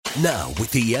Now, with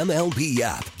the MLB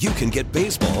app, you can get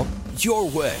baseball your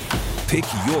way. Pick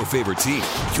your favorite team,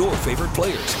 your favorite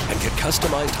players, and get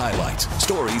customized highlights,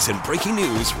 stories, and breaking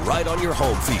news right on your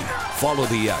home feed. Follow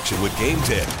the action with Game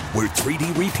 10, where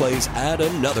 3D replays add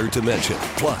another dimension.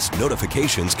 Plus,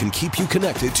 notifications can keep you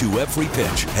connected to every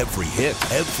pitch, every hit,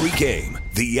 every game.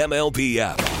 The MLB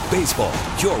app. Baseball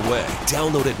your way.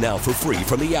 Download it now for free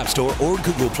from the App Store or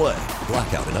Google Play.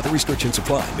 Blackout and other restrictions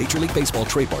apply. Major League Baseball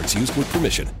trademarks used with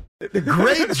permission. The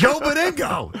great Joe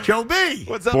Beningo. Joe B.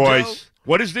 What's up, boys? Joe?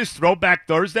 What is this, Throwback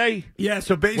Thursday? Yeah,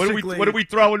 so basically, what are we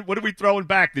throwing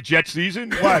back? The Jet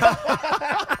season? What?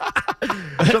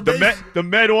 the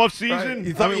Met off season? Right.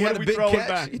 You thought you had a big catch?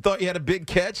 Back? You thought you had a big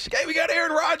catch? Hey, we got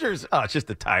Aaron Rodgers. Oh, it's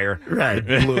just a tire. Right,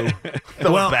 blue.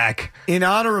 Throw it back. In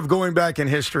honor of going back in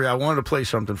history, I wanted to play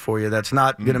something for you that's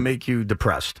not going to make you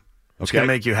depressed. It's going to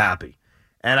make you happy.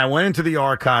 And I went into the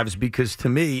archives because, to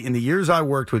me, in the years I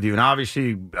worked with you, and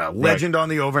obviously legend on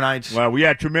the overnights. Well, we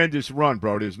had tremendous run,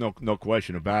 bro. There's no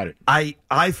question about it.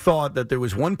 I thought that there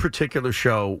was one particular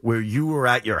show where you were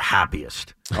at your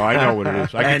happiest. Oh, I know what it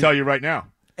is. I can tell you right now.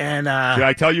 And should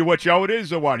I tell you what show it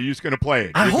is, or what? Are you just going to play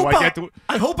it? I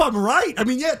hope I'm right. I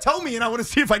mean, yeah, tell me, and I want to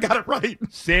see if I got it right.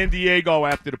 San Diego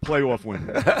after the playoff win.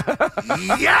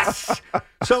 Yes!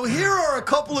 So here are a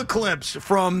couple of clips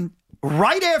from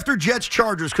right after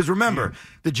Jets-Chargers, because remember,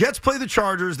 the Jets play the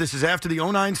Chargers. This is after the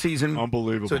 2009 season.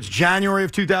 Unbelievable. So it's January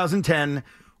of 2010.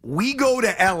 We go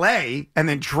to L.A. and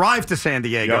then drive to San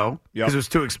Diego because it was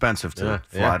too expensive to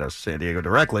fly to San Diego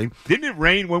directly. Didn't it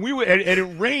rain when we were? And it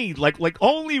rained like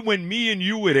only when me and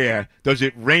you were there does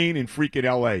it rain in freaking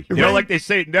L.A. You know, like they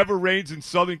say, it never rains in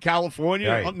Southern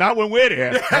California. Right. Not when we're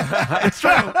there. It's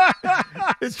true.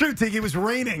 It's true, Tiki. It was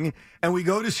raining, and we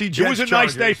go to see Jets. It was a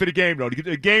nice day for the game, though.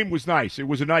 The game was nice. It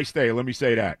was a nice day. Let me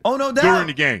say that. Oh, no doubt. During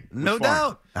the game, no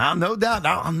doubt. No doubt.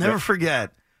 I'll never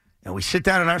forget. And we sit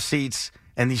down in our seats.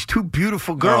 And these two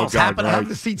beautiful girls happen to have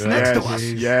the seats next to us.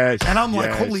 Yes. And I'm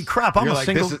like, holy crap, I'm You're a like,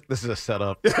 single. This is a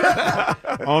setup.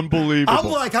 Unbelievable.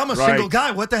 I'm like, I'm a single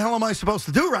guy. What the hell am I supposed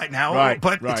to do right now?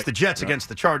 But it's the Jets against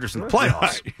the Chargers in the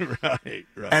playoffs. Right.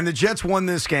 And the Jets won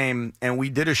this game, and we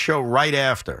did a show right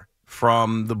after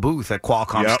from the booth at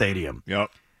Qualcomm Stadium.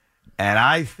 Yep. And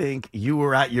I think you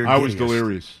were at your I was giddiest.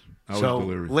 delirious. I was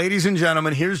delirious. Ladies and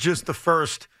gentlemen, here's just the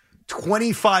first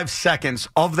 25 seconds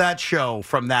of that show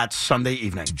from that Sunday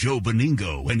evening. Joe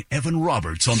Beningo and Evan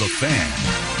Roberts on The Fan.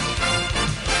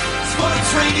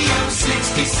 Sports Radio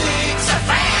 66, a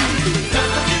fan.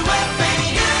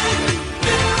 WFAN,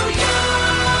 New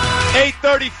York.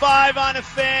 8:35 on a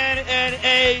fan and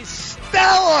a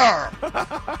stellar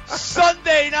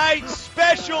Sunday night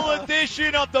special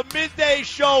edition of the Midday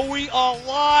Show. We are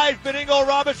live. Beningo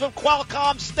Roberts from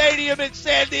Qualcomm Stadium in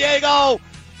San Diego.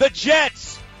 The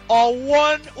Jets are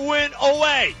one win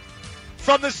away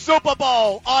from the Super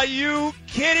Bowl. Are you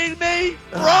kidding me,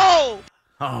 bro?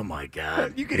 Oh, my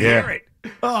God. You could hear it.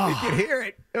 You could hear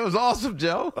it. It was awesome,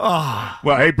 Joe.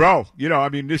 Well, hey, bro. You know, I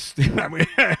mean, this. I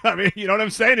mean, you know what I'm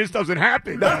saying? This doesn't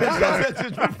happen. That's a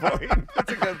good point.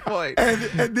 That's a good point.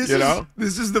 And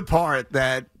this is the part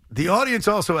that the audience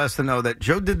also has to know that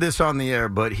Joe did this on the air,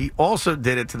 but he also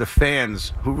did it to the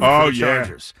fans who root for the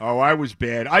Chargers. Oh, I was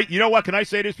bad. You know what? Can I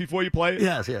say this before you play it?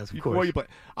 Yes, of before course. you play.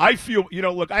 I feel,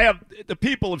 look, I have the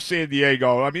people of San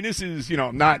Diego. I mean, this is,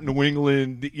 not New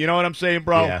England. You know what I'm saying,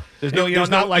 bro? Yeah. There's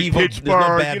not like evil,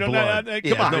 Pittsburgh. there's no bad blood. blood.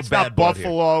 Come on, no it's bad not blood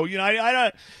Buffalo. I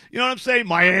don't. You know what I'm saying?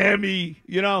 Miami.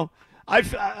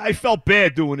 I felt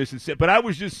bad doing this, but I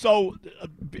was just so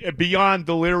beyond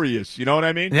delirious. You know what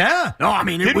I mean? Yeah. No, I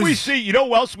mean, Didn't we see? You know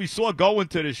who else we saw going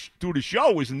to the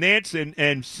show was Nance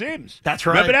and Sims. That's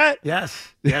right. Remember that?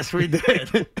 Yes, we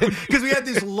did. Because we had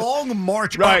this long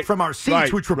march up from our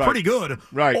seats, which were pretty good,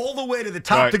 all the way to the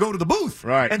top to go to the booth.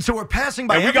 Right. And so we're passing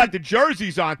by. And we got the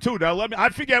jerseys on too. Now I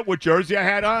forget what jersey I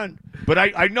had on, but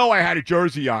I know I had a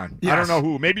jersey on. Yes. I don't know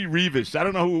who. Maybe Revis. I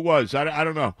don't know who it was. I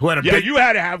don't know. Who had a you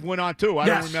had to have one on too. I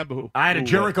don't remember who. I had a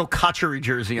Jericho Cotchery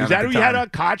jersey on. Is that at who the you had time. on?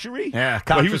 Cotchery? Yeah,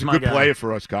 well, he was a good my guy. player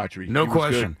for us, Cotchery. No He was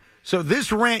question. good. So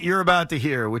this rant you're about to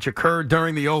hear, which occurred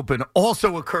during the Open,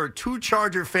 also occurred to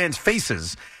Charger fans'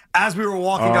 faces as we were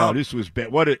walking up. Oh, this was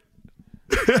bad.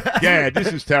 Yeah,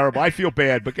 this is terrible. I feel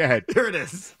bad, but go ahead. Here it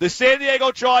is. The San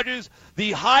Diego Chargers,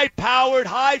 the high-powered,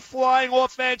 high-flying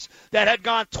offense that had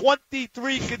gone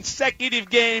 23 consecutive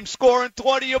games, scoring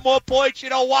 20 or more points. You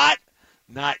know what?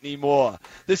 Not anymore.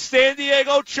 The San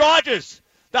Diego Chargers,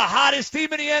 the hottest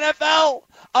team in the NFL,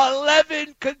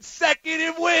 11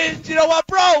 consecutive wins. You know what,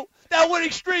 bro? That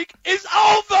winning streak is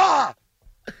over.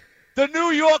 The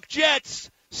New York Jets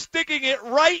sticking it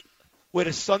right where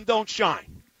the sun don't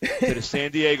shine to the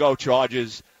San Diego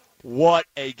Chargers. What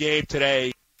a game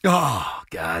today. Oh,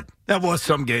 God. That was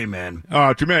some game, man.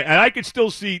 Oh, tremendous. And I could still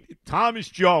see Thomas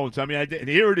Jones. I mean, and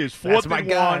here it is, 4th and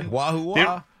 1. Wahoo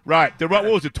wah. Right. What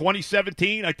was it,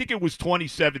 2017? I think it was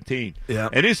 2017. Yeah.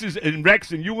 And this is, and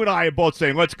Rex and you and I are both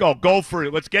saying, let's go for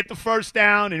it. Let's get the first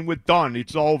down, and we're done.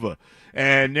 It's over.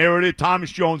 And there it is,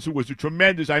 Thomas Jones, who was a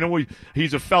tremendous. I know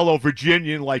he's a fellow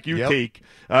Virginian like you, Teak.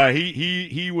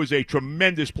 He was a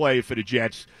tremendous player for the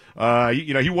Jets.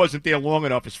 He wasn't there long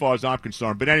enough as far as I'm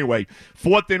concerned. But anyway,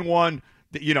 4th and 1.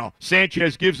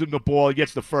 Sanchez gives him the ball. He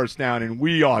gets the first down, and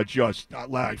we are just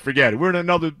forget it. We're in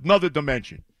another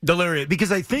dimension. Delirious,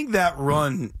 because I think that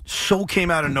run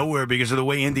came out of nowhere because of the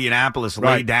way Indianapolis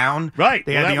laid down. Right.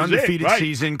 They had the undefeated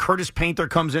season. Curtis Painter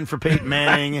comes in for Peyton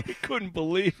Manning. He couldn't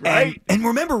believe, right? And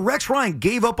remember, Rex Ryan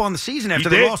gave up on the season after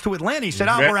they lost to Atlanta. He said,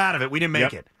 we're out of it. We didn't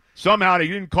make it. Somehow they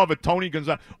didn't cover Tony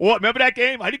Gonzalez. Oh, remember that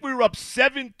game? I think we were up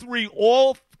 7-3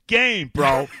 all game,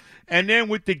 bro. And then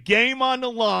with the game on the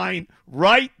line,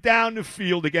 right down the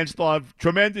field against our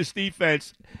tremendous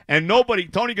defense, and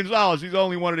Tony Gonzalez, he's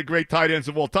only one of the great tight ends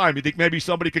of all time. You think maybe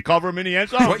somebody could cover him in the end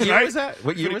zone? What year was that?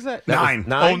 What year was that? 9.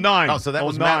 09. Oh, so that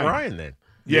was Matt Ryan then.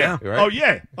 Yeah. Right? Oh,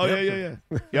 yeah. Yeah.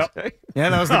 Yep. Yeah,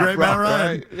 that was the great Matt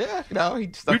Ryan. Yeah,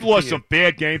 we've lost some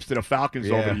bad games to the Falcons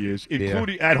over the years,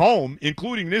 including at home,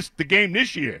 including the game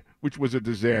this year, which was a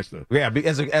disaster. Yeah,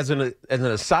 as an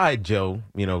aside, Joe,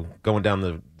 going down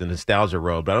the nostalgia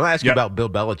road, but I'm going to ask you about Bill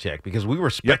Belichick, because we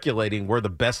were speculating where the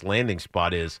best landing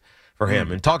spot is for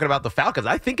him. And talking about the Falcons,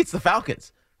 I think it's the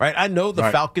Falcons, right? I know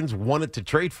the Falcons wanted to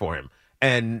trade for him,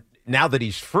 and now that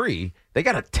he's free, they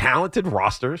got a talented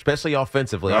roster, especially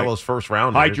offensively, all those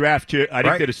first-rounders. High draft. I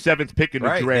think they're the 7th pick in the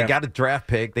draft. They got a draft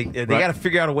pick. They got to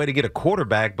figure out a way to get a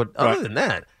quarterback, but other than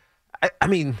that, I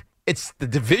mean – the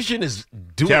division is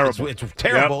terrible. It's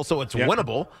terrible, so it's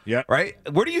winnable. Right?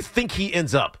 Where do you think he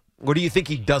ends up? Where do you think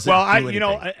he doesn't? Well, do anything?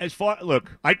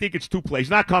 I think it's two plays.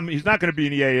 He's not going to be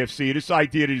in the AFC. This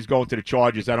idea that he's going to the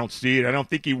Chargers, I don't see it. I don't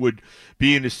think he would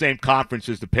be in the same conference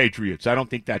as the Patriots. I don't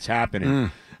think that's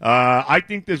happening. I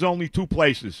think there's only two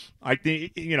places. I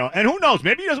think, and who knows?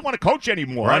 Maybe he doesn't want to coach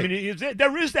anymore. Right. I mean,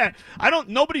 there is that.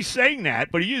 Nobody's saying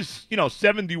that, but he is,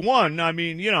 71. I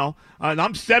mean,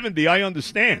 I'm 70. I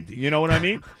understand. You know what I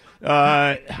mean?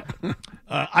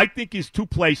 I think his two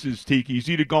places, Tiki. He's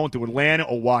either going to Atlanta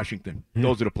or Washington.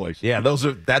 Those are the places. Yeah,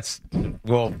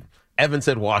 Evan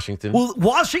said Washington. Well,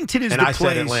 Washington is and the I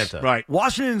place. Said Atlanta. Right.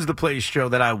 Washington is the place, Joe,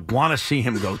 that I want to see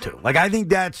him go to. Like, I think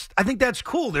that's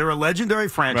cool. They're a legendary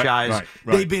franchise. Right.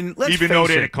 They've been, even though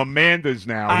they're the Commanders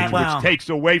now, which takes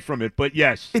away from it. But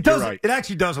yes, it does. Right. It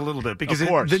actually does a little bit because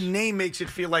the name makes it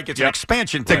feel like it's an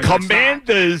expansion the team.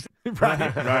 Commanders.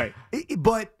 Right.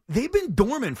 But they've been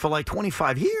dormant for like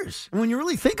 25 years. When you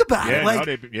really think about it,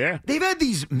 they've had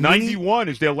these 91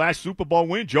 is their last Super Bowl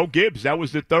win. Joe Gibbs, that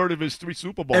was the third of his 3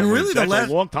 Super Bowl wins. Really,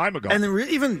 that's a long time ago. And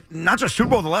even not just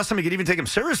Super Bowl, the last time you could even take them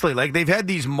seriously. Like, they've had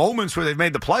these moments where they've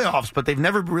made the playoffs, but they've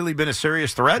never really been a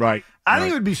serious threat. Right. I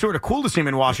think it would be sort of cool to see him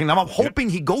in Washington. I'm hoping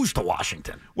he goes to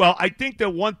Washington. Well, I think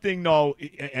that one thing, though,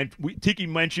 and Tiki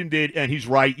mentioned it, and he's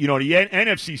right. The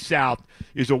NFC South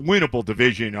is a winnable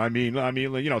division. I mean,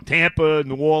 Tampa,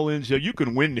 New Orleans, you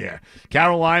can win there.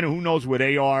 Carolina, who knows where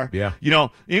they are? Yeah.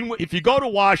 If you go to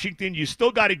Washington, you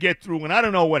still got to get through. And I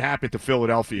don't know what happened to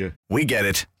Philadelphia. We get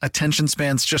it. Attention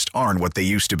spans just aren't what they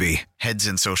used to be. Heads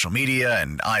in social media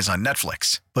and eyes on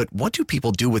Netflix. But what do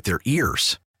people do with their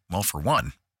ears? Well, for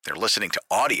one, they're listening to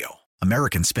audio.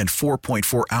 Americans spend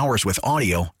 4.4 hours with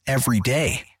audio every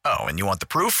day. Oh, and you want the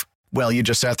proof? Well, you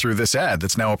just sat through this ad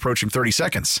that's now approaching 30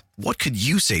 seconds. What could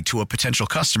you say to a potential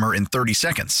customer in 30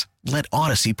 seconds? Let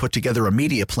Odyssey put together a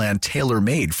media plan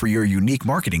tailor-made for your unique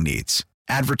marketing needs.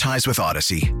 Advertise with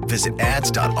Odyssey. Visit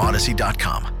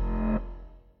ads.odyssey.com.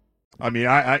 I mean,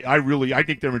 I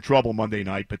think they're in trouble Monday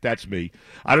night, but that's me.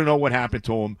 I don't know what happened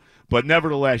to them. But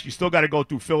nevertheless, you still got to go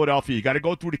through Philadelphia. You got to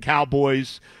go through the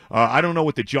Cowboys. I don't know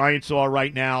what the Giants are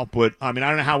right now, but I mean, I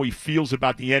don't know how he feels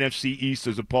about the NFC East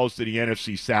as opposed to the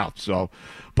NFC South. So,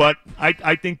 but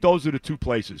I think those are the two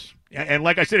places. And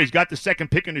like I said, he's got the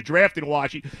second pick in the draft in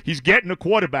Washington. He's getting a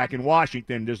quarterback in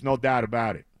Washington. There's no doubt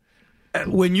about it.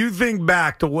 When you think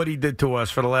back to what he did to us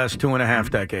for the last 2.5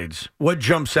 decades, what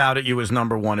jumps out at you as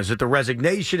number one? Is it the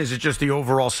resignation? Is it just the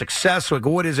overall success? Like,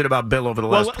 what is it about Bill over the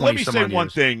last 20 Let me some say odd one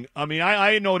years? thing. I mean,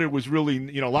 I know there was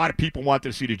really, a lot of people wanted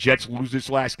to see the Jets lose this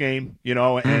last game,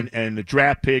 and the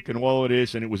draft pick and all of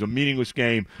this, and it was a meaningless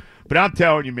game. But I'm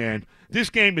telling you, man, this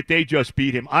game that they just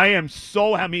beat him,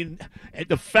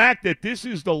 the fact that this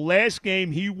is the last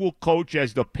game he will coach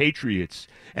as the Patriots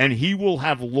and he will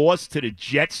have lost to the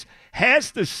Jets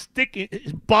has to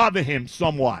bother him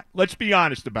somewhat. Let's be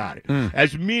honest about it.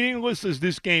 As meaningless as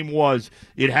this game was,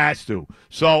 it has to.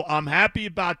 So I'm happy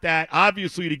about that.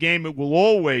 Obviously, the game that will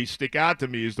always stick out to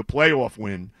me is the playoff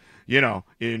win,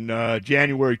 in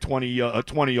January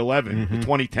 2011, the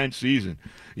 2010 season.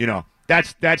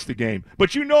 That's the game.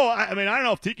 But I don't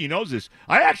know if Tiki knows this.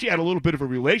 I actually had a little bit of a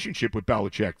relationship with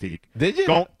Belichick, Tiki. Did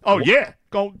you?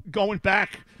 Going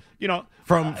back,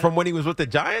 From when he was with the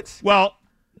Giants? Well,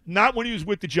 not when he was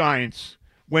with the Giants.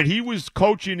 When he was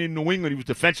coaching in New England, he was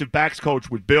defensive backs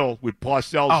coach with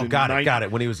Parcells. Oh, got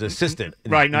it. When he was assistant.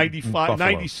 Right, 95,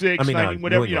 96, 90,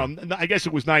 whatever. I guess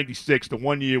it was 96. The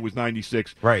 1 year was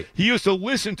 96. Right. He used to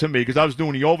listen to me because I was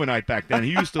doing the overnight back then.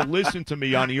 He used to listen to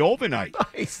me on the overnight.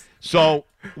 Nice. So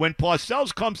when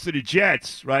Parcells comes to the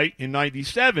Jets, right, in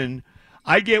 97,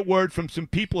 I get word from some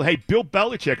people, hey, Bill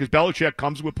Belichick, because Belichick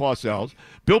comes with Parcells,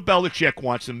 Bill Belichick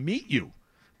wants to meet you.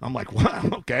 I'm like, wow,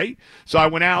 okay. So I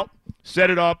went out,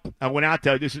 set it up. I went out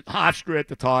to, this is Hofstra at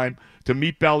the time, to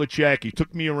meet Belichick. He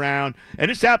took me around. And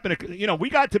this happened, we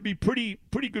got to be pretty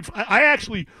good.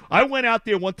 I went out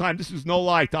there one time, this is no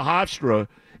lie, to Hofstra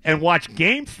and watched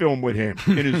game film with him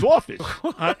in his office.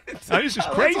 This is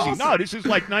crazy. Awesome. No, this is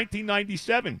like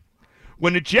 1997.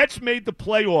 When the Jets made the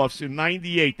playoffs in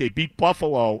 98, they beat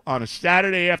Buffalo on a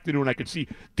Saturday afternoon. I could see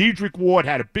Dedrick Ward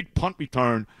had a big punt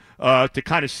return to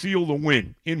kind of seal the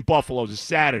win in Buffalo. It was a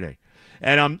Saturday.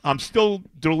 And I'm still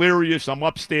delirious. I'm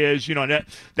upstairs.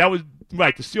 That was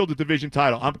right to seal the division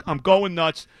title. I'm going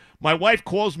nuts. My wife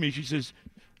calls me. She says,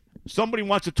 somebody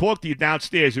wants to talk to you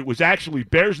downstairs. It was actually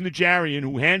Bears Najarian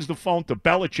who hands the phone to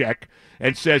Belichick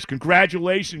and says,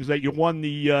 congratulations that you won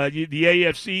the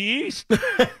AFC East.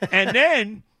 and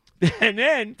then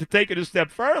to take it a step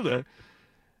further,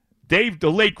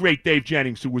 the late, great Dave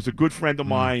Jennings, who was a good friend of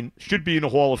mine, should be in the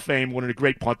Hall of Fame, one of the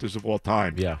great punters of all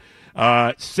time. Yeah.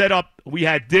 Set up, we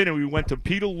had dinner. We went to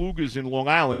Peter Luger's in Long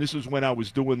Island. This is when I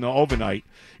was doing the overnight.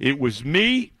 It was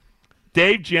me,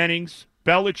 Dave Jennings,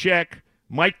 Belichick,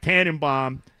 Mike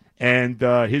Tannenbaum, and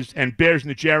Bears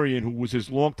Najarian, who was his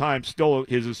longtime, still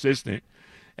his assistant.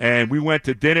 And we went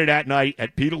to dinner that night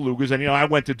at Peter Luger's. And, I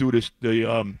went to do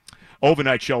the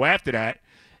overnight show after that.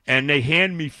 And they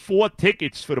hand me 4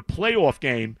 tickets for the playoff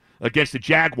game against the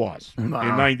Jaguars in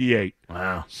 98.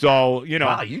 Wow. So,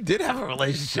 Wow, you did have a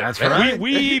relationship. That's right.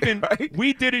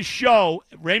 We did a show,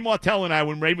 Ray Martell and I,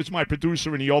 when Ray was my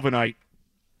producer in the overnight.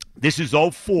 This is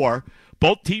 04.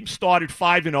 Both teams started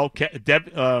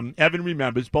 5-0. Evan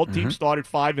remembers. Both teams started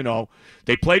 5-0.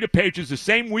 They played the Patriots the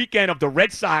same weekend of the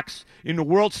Red Sox in the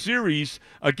World Series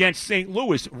against St.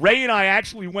 Louis. Ray and I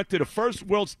actually went to the first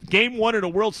Game 1 of the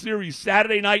World Series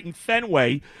Saturday night in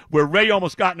Fenway, where Ray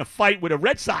almost got in a fight with a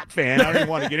Red Sox fan. I don't even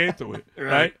want to get into it,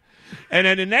 right? And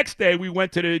then the next day, we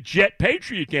went to the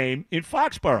Jet-Patriot game in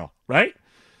Foxborough, right?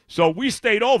 So we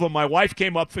stayed over. My wife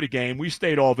came up for the game. We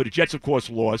stayed over. The Jets, of course,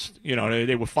 lost. They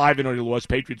were 5-0. They lost.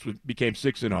 Patriots became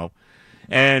 6-0.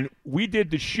 And we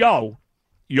did the show,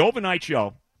 the overnight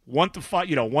show, 1 to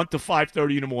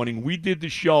 5:30 in the morning. We did the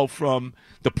show from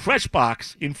the press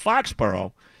box in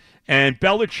Foxborough. And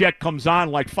Belichick comes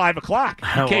on like 5 o'clock.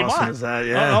 How came awesome on. is that?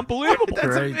 Yeah. Unbelievable.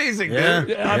 That's amazing, Yeah.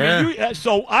 dude. I mean,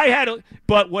 so I had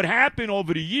but what happened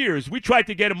over the years, we tried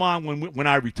to get him on when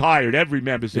I retired. Ed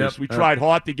remembers this. We tried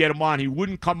hard to get him on. He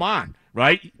wouldn't come on,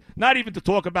 right? Not even to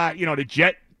talk about, the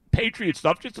Jet Patriot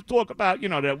stuff, just to talk about,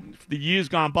 the years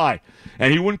gone by.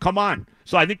 And he wouldn't come on.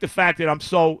 So I think the fact that I'm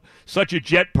such a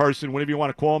Jet person, whatever you want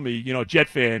to call me, Jet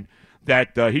fan,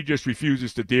 that he just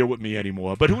refuses to deal with me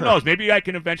anymore. But who knows? Maybe I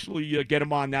can eventually get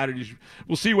him on now.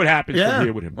 We'll see what happens from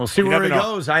here with him. We'll see where he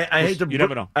goes. I hate to you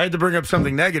never know. I hate to bring up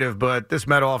something negative, but this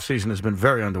Met offseason has been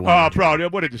very underwhelming. Oh, bro,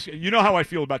 you know how I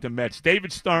feel about the Mets.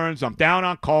 David Stearns, I'm down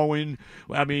on Cohen.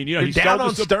 I mean, You're he's down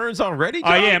on Stearns already,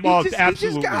 John? I am. Absolutely.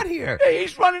 He just got here. Hey,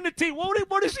 he's running the team.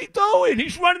 What is he doing?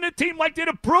 He's running the team like they're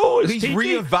the Brewers. He's TG.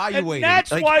 reevaluating. And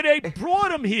that's why they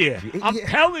brought him here. I'm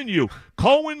telling you.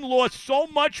 Cohen lost so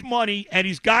much money, and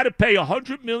he's got to pay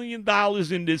 $100 million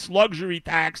in this luxury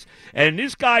tax, and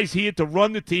this guy's here to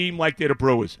run the team like they're the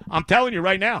Brewers. I'm telling you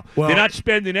right now. They're not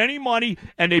spending any money,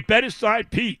 and they better sign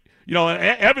Pete.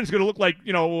 Evan's going to look like,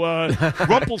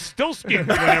 Rumpelstiltskin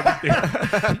and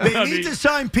everything. They need to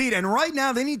sign Pete, and right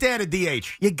now they need to add a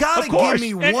DH. You got to give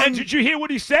me one. And did you hear what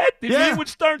he said? Did you hear what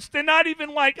Stearns? They're not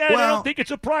even like, I don't think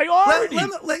it's a priority.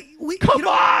 Come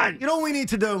on. You know what we need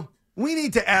to do? We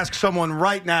need to ask someone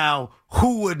right now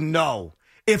who would know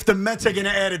if the Mets are going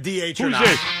to add a DH or not. Who's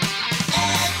this?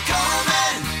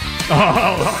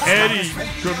 Oh, Eddie,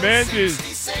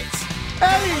 tremendous.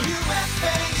 Eddie,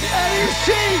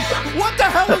 what the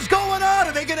hell is going on?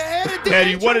 Are they going to add it?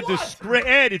 Eddie, what a disgrace!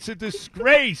 Ed, it's a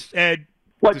disgrace, Ed.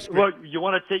 What you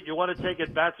want to take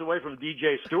it bats away from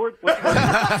DJ Stewart?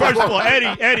 First of all,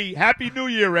 Eddie, Happy New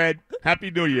Year, Ed.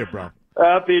 Happy New Year, bro.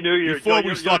 Happy New Year. Before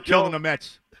we start killing the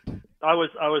Mets. I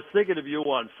was thinking of you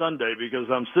on Sunday because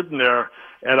I'm sitting there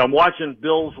and I'm watching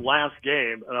Bill's last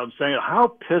game and I'm saying, how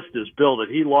pissed is Bill that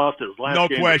he lost his last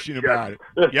game? No question about it.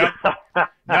 Yep.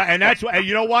 And that's why.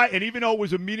 You know what? And even though it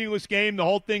was a meaningless game, the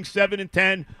whole thing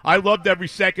 7-10, I loved every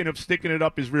second of sticking it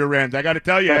up his rear end. I got to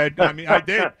tell you, Ed. I mean, I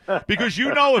did because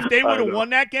if they would have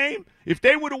won that game, if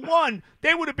they would have won,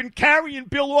 they would have been carrying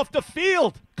Bill off the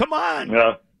field. Come on.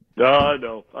 Yeah. No, I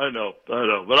know.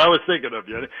 But I was thinking of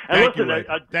you. And Thank listen, you, Ed.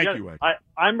 Thank you, Ed.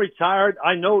 I'm retired.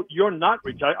 I know you're not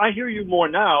retired. I hear you more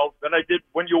now than I did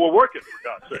when you were working, for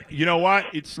God's sake. You know what?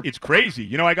 It's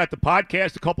crazy. I got the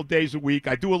podcast a couple days a week.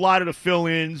 I do a lot of the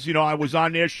fill-ins. I was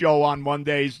on their show on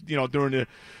Mondays, during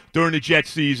the Jet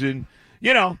season.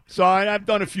 So I've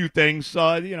done a few things.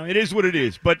 It is what it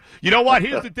is. But you know what?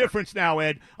 Here's the difference now,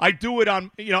 Ed. I do it on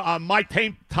my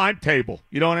timetable.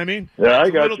 You know what I mean? Yeah,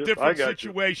 I got you. It's a little different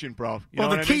situation, bro. Well,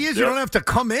 the key is you don't have to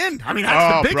come in. I mean,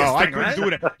 that's the biggest thing, I couldn't right? do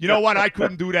that. You know what? I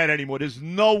couldn't do that anymore. There's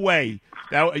no way.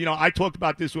 That, I talked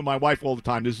about this with my wife all the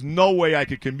time. There's no way I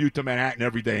could commute to Manhattan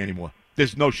every day anymore.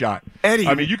 There's no shot. Eddie,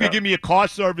 I mean, you could give me a car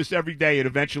service every day, and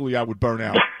eventually I would burn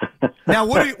out. Now,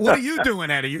 what are you doing,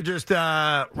 Eddie? You're just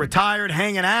retired,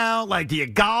 hanging out? Like, do you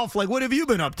golf? Like, what have you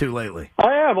been up to lately?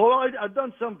 I am. Well, I've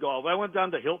done some golf. I went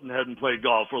down to Hilton Head and played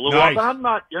golf for a little while. But I'm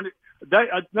not.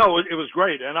 No, it was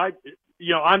great. And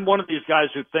I'm one of these guys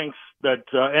who thinks that,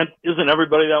 and isn't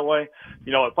everybody that way?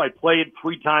 If I played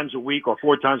 3 times a week or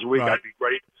 4 times a week, I'd be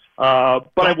great. But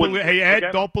I wouldn't. Hey,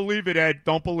 Ed, don't believe it, Ed.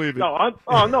 Don't believe it. No, I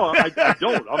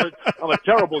don't. I'm a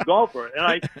terrible golfer, and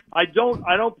I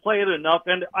don't play it enough.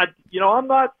 And I'm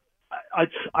not. I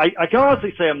can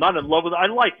honestly say I'm not in love with it. I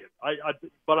like it,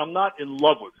 but I'm not in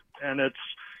love with it. And it's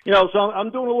so I'm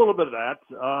doing a little bit of that.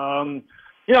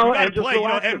 We got to play.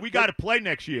 Ed, we got to play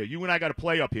next year. You and I got to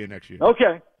play up here next year.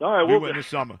 Okay, all right. We'll in the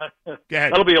summer. Go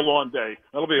ahead. That'll be a long day.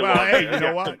 Hey, you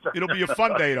know what? It'll be a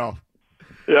fun day, though.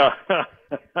 Yeah.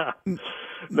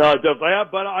 No, definitely.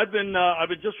 But I've been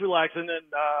just relaxing,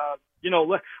 and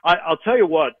I'll tell you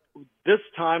what. This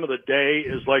time of the day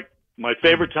is like my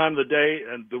favorite time of the day,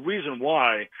 and the reason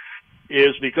why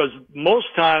is because most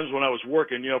times when I was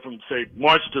working, from say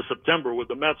March to September with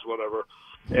the Mets, or whatever,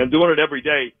 and doing it every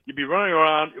day, you'd be running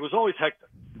around. It was always hectic.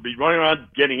 You'd be running around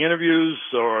getting interviews,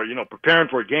 or preparing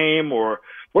for a game, or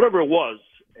whatever it was.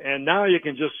 And now you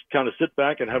can just kind of sit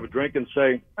back and have a drink and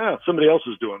say, somebody else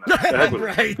is doing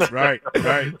that. Right.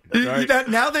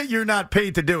 Now that you're not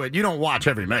paid to do it, you don't watch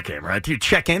every Met game, right? Do you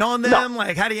check in on them? No.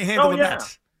 Like, how do you handle the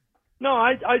Mets? No,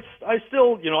 I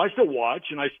still, I still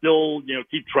watch and I still,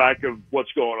 keep track of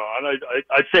what's going on.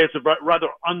 I'd say it's a rather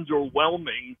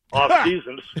underwhelming off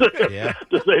season, to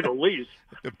say the least.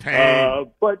 The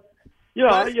pain. But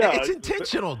it's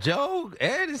intentional, Joe.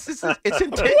 Ed, it's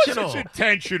intentional. It's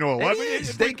intentional.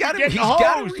 They got him. He's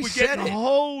got to reset it.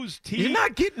 Hosed. You're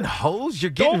not getting hosed.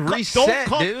 You're getting reset,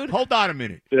 dude. Hold on a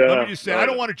minute. Yeah, let me just say, I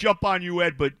don't want to jump on you,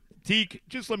 Ed, but Teak,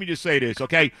 just let me just say this,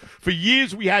 okay? For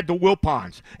years we had the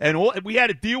Wilpons, and we had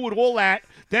to deal with all that.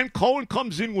 Then Cohen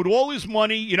comes in with all his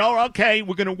money, okay,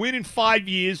 we're going to win in 5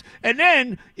 years. And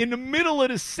then in the middle of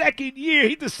the second year,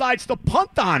 he decides to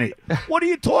punt on it. What are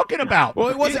you talking about? Well,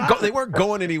 it wasn't. They weren't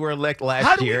going anywhere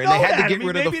last year, and they had to get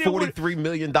rid of the $43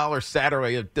 million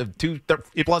salary of 2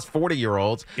 plus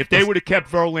 40-year-olds. If they would have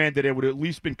kept Verlander, they would have at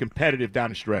least been competitive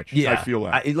down the stretch. Yeah, I feel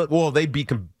that. They'd be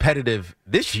competitive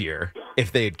this year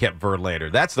if they had kept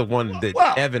Verlander. That's the one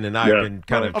that Evan and I have been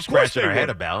kind of scratching our head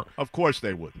about. Of course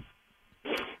they would.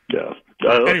 Yeah.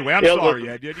 Anyway, I'm sorry,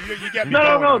 Ed. You get me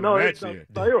going. No.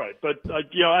 You're right, but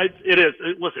it is.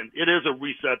 Listen, it is a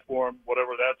reset for him.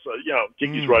 Whatever that's,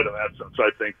 Kiki's right in that sense, I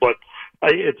think. But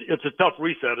it's a tough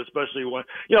reset, especially when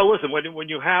listen, when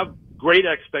you have great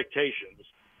expectations,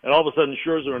 and all of a sudden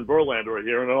Scherzer and Verlander are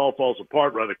here, and it all falls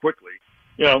apart rather quickly.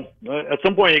 At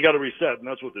some point you got to reset, and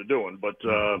that's what they're doing. But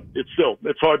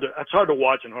it's hard to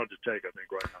watch and hard to take, I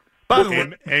think, right now. By the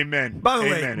way, amen. By the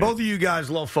way, both of you guys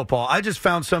love football. I just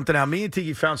found something out. Me and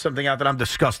Tiki found something out that I'm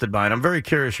disgusted by, and I'm very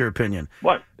curious your opinion.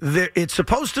 What? It's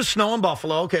supposed to snow in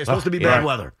Buffalo. Okay, it's supposed to be bad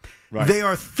weather. Right. They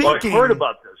are thinking. I heard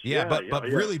about this. Yeah, but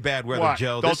really bad weather, What?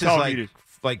 Joe. Don't This tell is me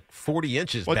like 40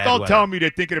 inches. Well, bad don't weather. tell me they're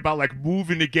thinking about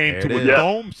moving the game There to it a is.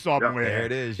 dome somewhere. There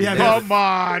it is. Yeah, Come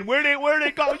on, where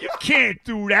they go? You can't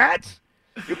do that.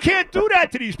 You can't do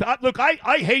that to these. Look,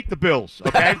 I hate the Bills.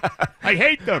 Okay, I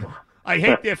hate them. I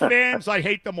hate their fans. I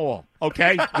hate them all.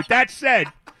 Okay? With that said,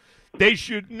 they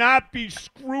should not be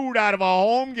screwed out of a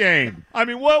home game. I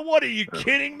mean, what are you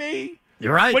kidding me?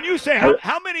 You're right. When you say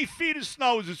how many feet of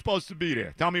snow is it supposed to be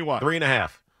there? Tell me what. 3.5.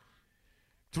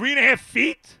 3.5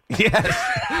 feet? Yes.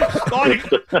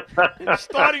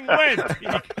 Starting when?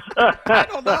 I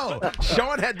don't know.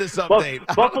 Sean had this update.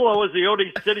 Buffalo is the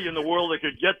only city in the world that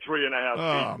could get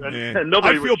 3.5 feet. Man. And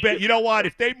nobody I feel bad. You know what?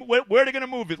 If they, where are they going to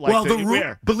move it? Like Well,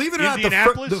 where? believe it or not,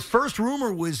 the first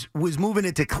rumor was moving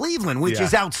it to Cleveland, which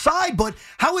is outside. But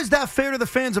how is that fair to the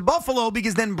fans of Buffalo?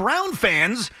 Because then Brown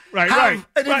fans have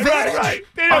an advantage. Right.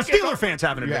 Steeler fans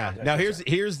have an advantage. Yeah. Now here's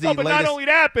the but latest. not only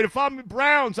that, but if I'm the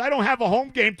Browns, I don't have a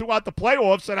home game throughout the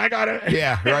playoffs, and I got to.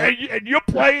 Yeah, right. And you're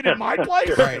playing in my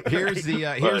place. Right. Here's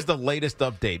the latest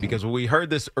update, because when we heard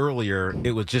this earlier,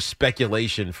 it was just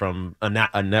speculation from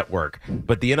a network.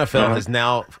 But the NFL has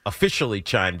now officially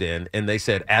chimed in, and they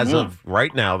said as of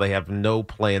right now, they have no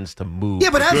plans to move. Yeah,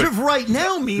 but as of right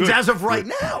now means as of right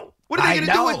now. What are they going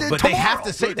to do with it but tomorrow? they have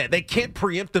to say that. They can't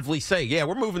preemptively say, yeah,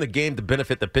 we're moving the game to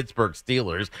benefit the Pittsburgh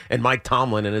Steelers and Mike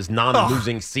Tomlin and his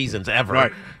non-losing seasons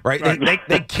ever. Right?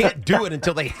 They can't do it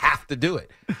until they have to do it.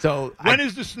 So when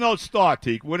does the snow start,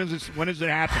 Teak? When is it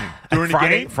happening? During the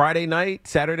game? Friday night,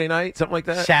 Saturday night, something like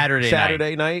that?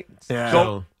 Saturday night. Yeah.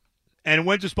 So, and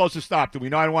when's it supposed to stop? Do we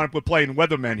know? I don't want to put playing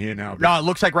weathermen here now. No, it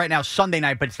looks like right now Sunday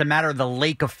night, but it's the matter of the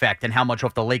lake effect and how much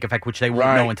off the lake effect, which they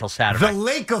won't know until Saturday. The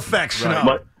lake effect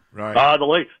snow. Right. The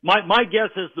lake. My guess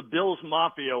is the Bills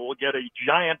Mafia will get a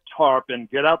giant tarp and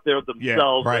get out there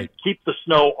themselves and keep the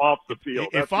snow off the field.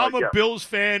 If I'm a Bills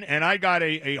fan and I got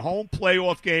a home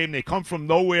playoff game, they come from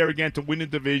nowhere again to win the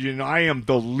division, I am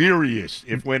delirious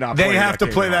if we're not playing They have to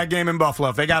play game that game in Buffalo.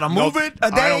 If they got to move it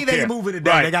a day, they move it a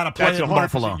day. They got to play it in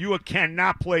Buffalo. You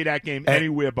cannot play that game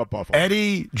anywhere but Buffalo.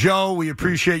 Eddie, Joe, we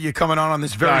appreciate you coming on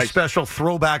this very special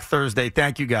Throwback Thursday.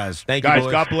 Thank you, guys. Thank you, guys.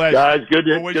 boys. God bless. Guys,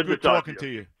 always good talking to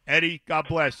you. Eddie, God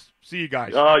bless. See you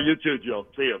guys. You too, Joe.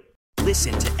 See you.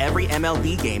 Listen to every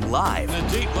MLB game live. In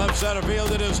the deep left center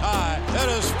field, it is high, it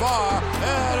is far,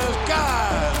 it is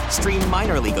gone. Stream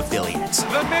minor league affiliates.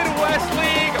 The Midwest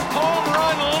League home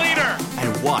run leader.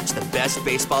 And watch the best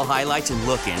baseball highlights and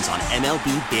look-ins on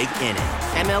MLB Big Inning.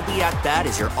 MLB At Bat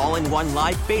is your all-in-one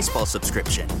live baseball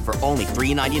subscription for only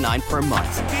 $3.99 per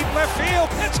month. Deep left field,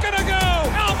 it's gonna go.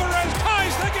 Alvarez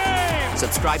ties the game.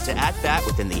 Subscribe to At Bat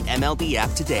within the MLB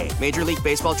app today. Major League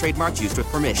Baseball trademarks used with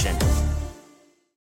permission.